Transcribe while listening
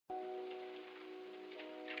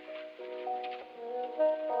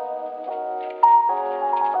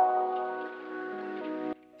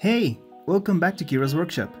Hey! Welcome back to Kira's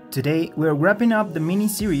Workshop. Today we're wrapping up the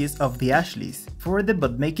mini-series of the Ashleys for the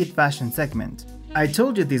But Make It Fashion segment. I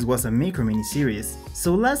told you this was a micro mini-series,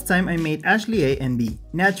 so last time I made Ashley A and B.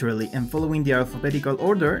 Naturally and following the alphabetical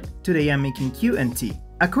order, today I'm making Q and T.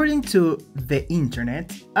 According to the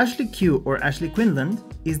internet, Ashley Q or Ashley Quinlan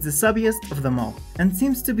is the savviest of them all, and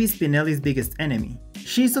seems to be Spinelli's biggest enemy.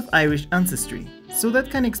 She's of Irish ancestry, so that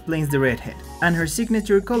kinda explains the redhead, and her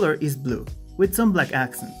signature color is blue, with some black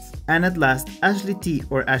accents. And at last, Ashley T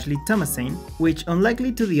or Ashley Thomasine, which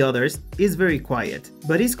unlikely to the others, is very quiet,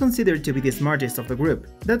 but is considered to be the smartest of the group.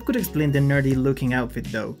 That could explain the nerdy looking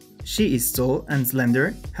outfit though. She is tall and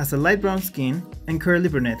slender, has a light brown skin and curly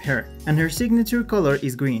brunette hair, and her signature color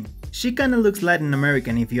is green. She kinda looks Latin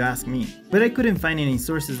American if you ask me, but I couldn't find any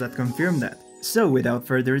sources that confirm that. So without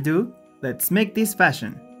further ado, let's make this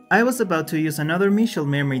fashion. I was about to use another Michelle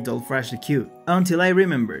Mermaid doll for Ashley Q, until I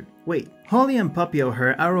remembered, wait, Holly and Poppy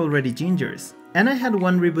O'Hare are already gingers, and I had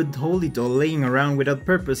one reboot Holly doll laying around without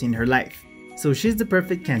purpose in her life, so she's the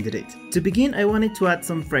perfect candidate. To begin, I wanted to add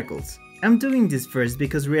some freckles. I'm doing this first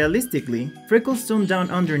because realistically, freckles tone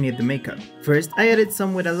down underneath the makeup. First, I added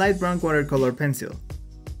some with a light brown watercolor pencil,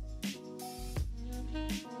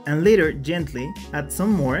 and later, gently, add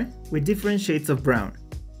some more with different shades of brown.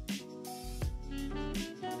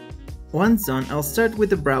 Once done, I'll start with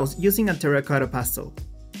the brows using a terracotta pastel.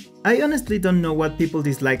 I honestly don't know what people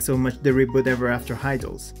dislike so much the reboot Ever After High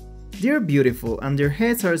dolls. They're beautiful and their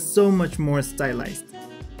heads are so much more stylized.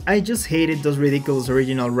 I just hated those ridiculous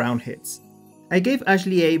original round heads. I gave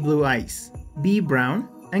Ashley A blue eyes, B brown,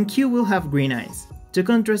 and Q will have green eyes, to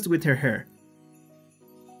contrast with her hair.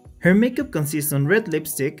 Her makeup consists on red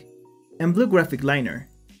lipstick and blue graphic liner.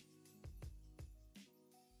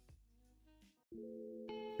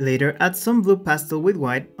 Later, add some blue pastel with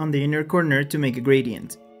white on the inner corner to make a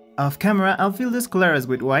gradient. Off camera, I'll fill the scleras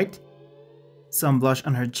with white, some blush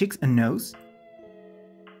on her cheeks and nose,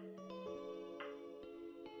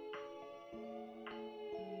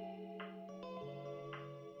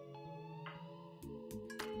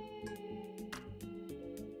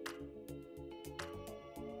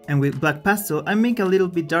 and with black pastel, I make a little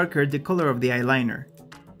bit darker the color of the eyeliner.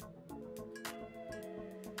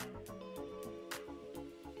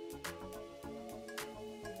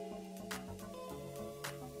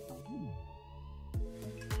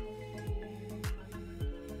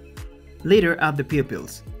 Later, add the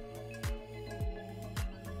pupils.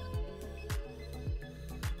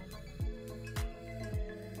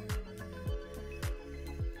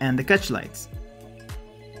 And the catch lights.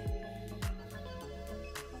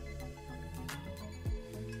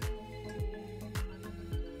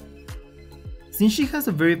 Since she has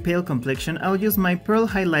a very pale complexion, I'll use my pearl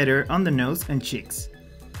highlighter on the nose and cheeks.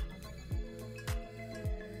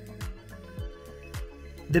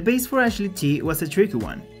 The base for Ashley T was a tricky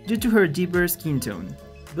one, due to her deeper skin tone,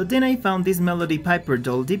 but then I found this Melody Piper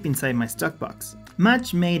doll deep inside my stock box,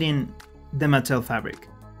 match made in the Mattel fabric.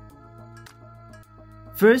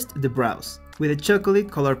 First, the brows, with a chocolate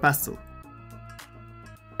color pastel.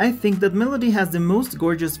 I think that Melody has the most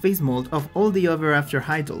gorgeous face mold of all the Ever After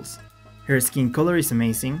High dolls. Her skin color is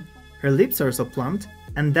amazing, her lips are so plumped,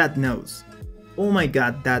 and that nose. Oh my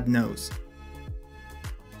god, that nose.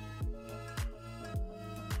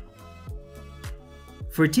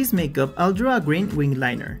 For T's makeup, I'll draw a green wing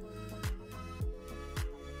liner.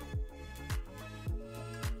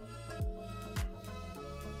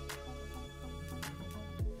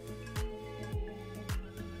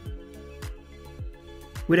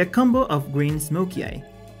 With a combo of green smoky eye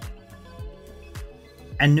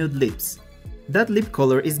and nude lips. That lip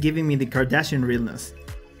color is giving me the Kardashian realness.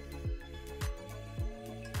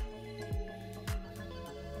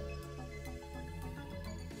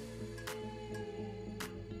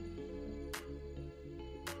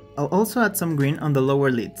 I'll also add some green on the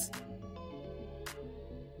lower lids.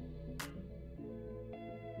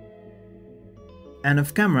 And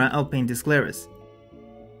off camera, I'll paint the scleras.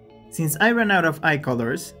 Since I ran out of eye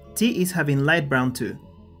colors, T is having light brown too.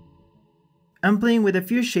 I'm playing with a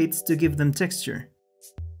few shades to give them texture.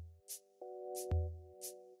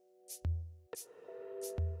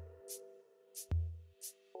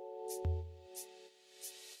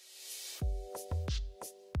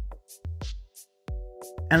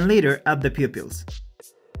 And later add the pupils.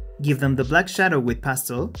 Give them the black shadow with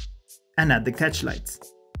pastel, and add the catch lights.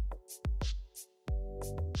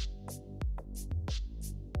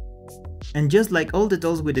 And just like all the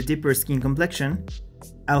dolls with a deeper skin complexion,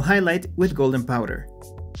 I'll highlight with golden powder.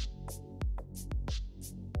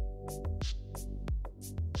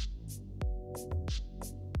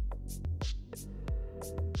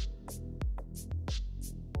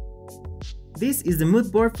 This is the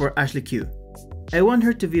mood board for Ashley Q. I want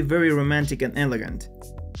her to be very romantic and elegant.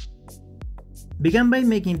 Began by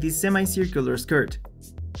making this semi-circular skirt,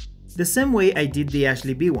 the same way I did the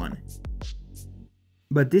Ashley B one.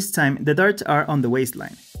 But this time the darts are on the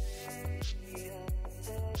waistline.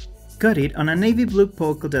 Cut it on a navy blue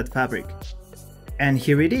polka dot fabric. And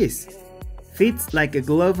here it is. Fits like a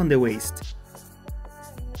glove on the waist.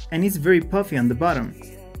 And it's very puffy on the bottom.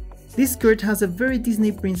 This skirt has a very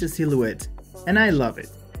Disney princess silhouette, and I love it.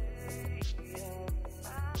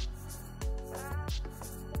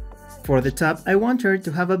 For the top, I want her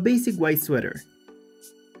to have a basic white sweater.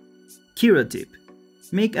 Kiro tip: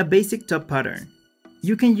 make a basic top pattern.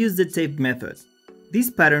 You can use the tape method.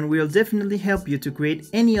 This pattern will definitely help you to create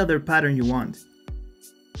any other pattern you want.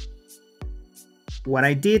 What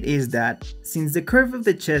I did is that, since the curve of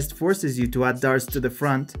the chest forces you to add darts to the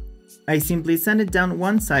front, I simply sanded down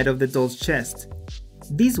one side of the doll's chest.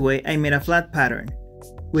 This way I made a flat pattern,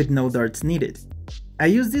 with no darts needed. I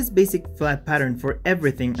use this basic flat pattern for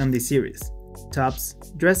everything on this series: tops,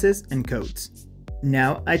 dresses, and coats.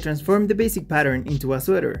 Now I transformed the basic pattern into a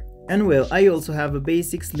sweater, and well, I also have a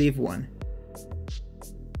basic sleeve one.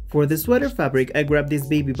 For the sweater fabric, I grabbed this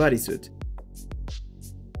baby bodysuit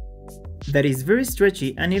that is very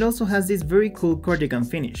stretchy, and it also has this very cool cardigan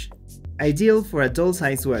finish, ideal for a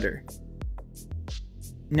doll-sized sweater.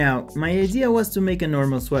 Now, my idea was to make a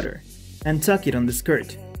normal sweater and tuck it on the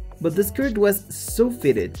skirt, but the skirt was so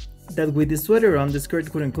fitted that with the sweater on, the skirt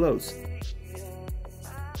couldn't close.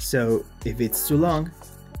 So, if it's too long,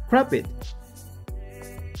 crop it.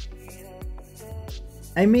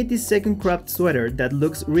 I made this second cropped sweater that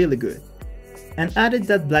looks really good, and added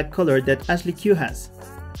that black color that Ashley Q has.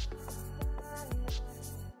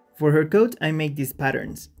 For her coat, I made these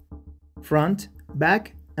patterns: front,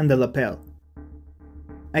 back, and the lapel.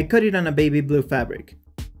 I cut it on a baby blue fabric,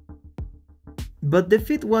 but the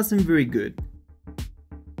fit wasn't very good,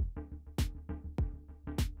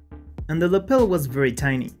 and the lapel was very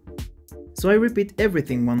tiny, so I repeat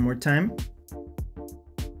everything one more time,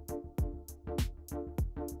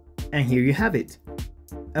 and here you have it,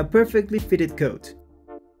 a perfectly fitted coat.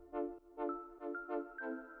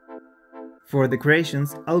 For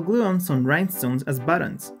decorations, I'll glue on some rhinestones as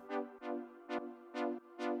buttons.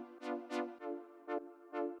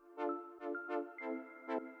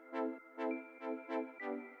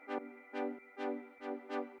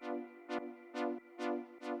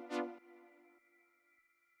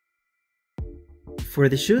 For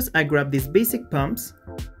the shoes, I grabbed these basic pumps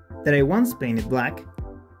that I once painted black,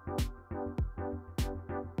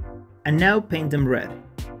 and now paint them red.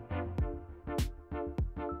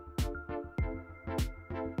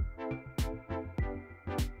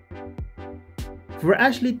 For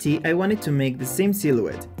Ashley T, I wanted to make the same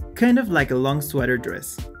silhouette, kind of like a long sweater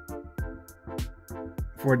dress.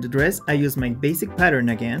 For the dress, I used my basic pattern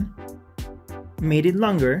again, made it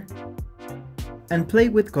longer, and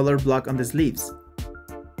played with color block on the sleeves.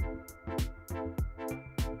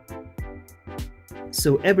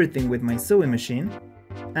 Sew everything with my sewing machine,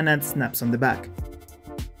 and add snaps on the back.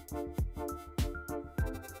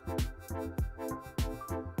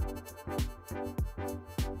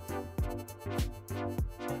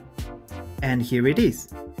 And here it is.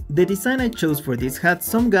 The design I chose for this had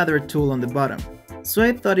some gathered tulle on the bottom, so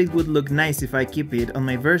I thought it would look nice if I keep it on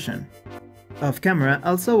my version. Off camera,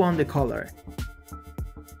 I'll sew on the collar.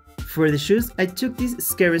 For the shoes, I took these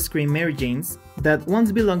Scary Scream Mary Janes that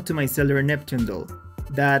once belonged to my Cellular Neptune doll,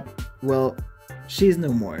 that, well, she's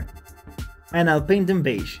no more. And I'll paint them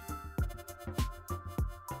beige.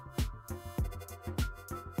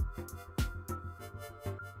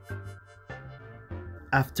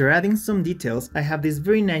 After adding some details, I have these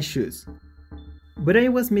very nice shoes, but I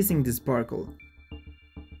was missing the sparkle.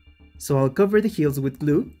 So I'll cover the heels with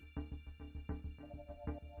glue,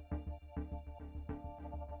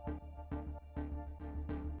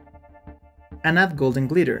 and add golden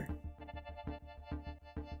glitter.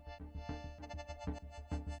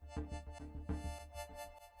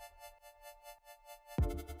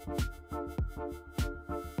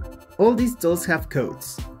 All these dolls have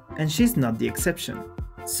coats, and she's not the exception.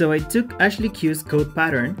 So I took Ashley Q's coat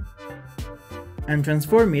pattern and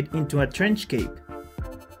transformed it into a trench cape.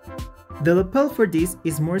 The lapel for this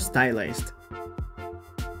is more stylized.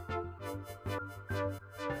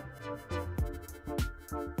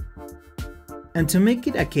 And to make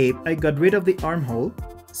it a cape, I got rid of the armhole,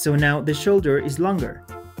 so now the shoulder is longer.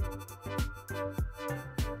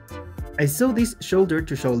 I sew this shoulder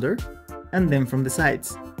to shoulder, and then from the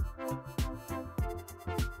sides.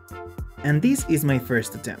 And this is my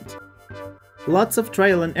first attempt. Lots of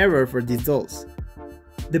trial and error for these dolls.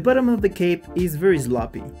 The bottom of the cape is very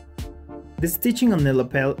sloppy. The stitching on the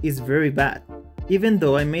lapel is very bad, even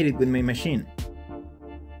though I made it with my machine.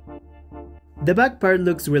 The back part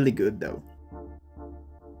looks really good though.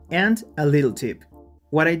 And a little tip.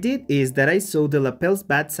 What I did is that I sewed the lapel's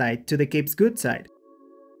bad side to the cape's good side.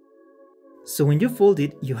 So when you fold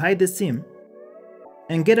it, you hide the seam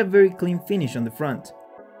and get a very clean finish on the front.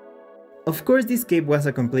 Of course, this cape was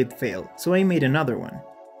a complete fail, so I made another one.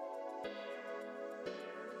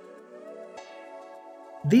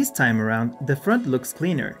 This time around, the front looks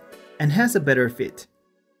cleaner and has a better fit.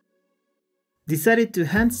 Decided to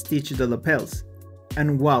hand stitch the lapels,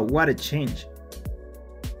 and wow, what a change!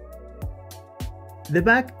 The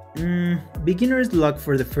back, beginner's luck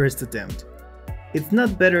for the first attempt. It's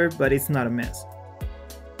not better, but it's not a mess.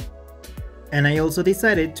 And I also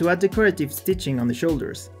decided to add decorative stitching on the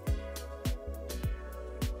shoulders.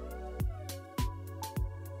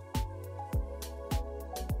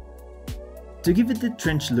 To give it the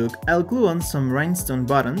trench look, I'll glue on some rhinestone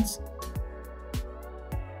buttons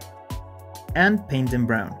and paint them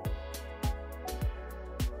brown.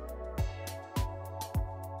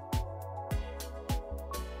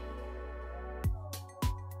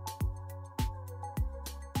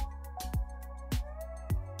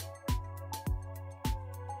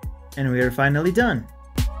 And we are finally done!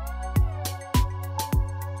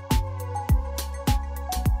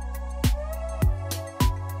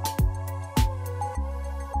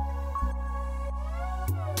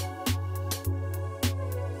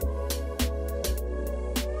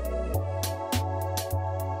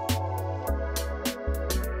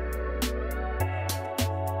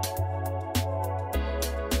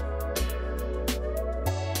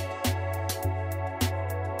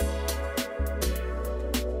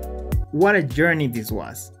 What a journey this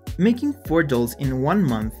was! Making 4 dolls in 1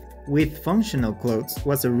 month with functional clothes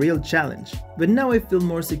was a real challenge, but now I feel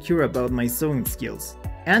more secure about my sewing skills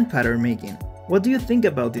and pattern making. What do you think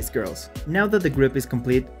about these girls? Now that the group is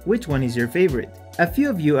complete, which one is your favorite? A few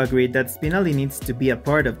of you agreed that Spinelli needs to be a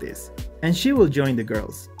part of this, and she will join the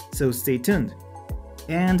girls, so stay tuned.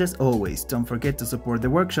 And as always, don't forget to support the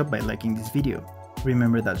workshop by liking this video.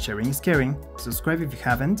 Remember that sharing is caring, subscribe if you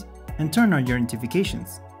haven't, and turn on your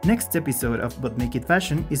notifications. Next episode of But Make It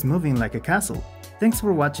Fashion is moving like a castle. Thanks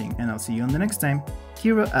for watching, and I'll see you on the next time.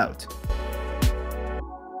 Kira out.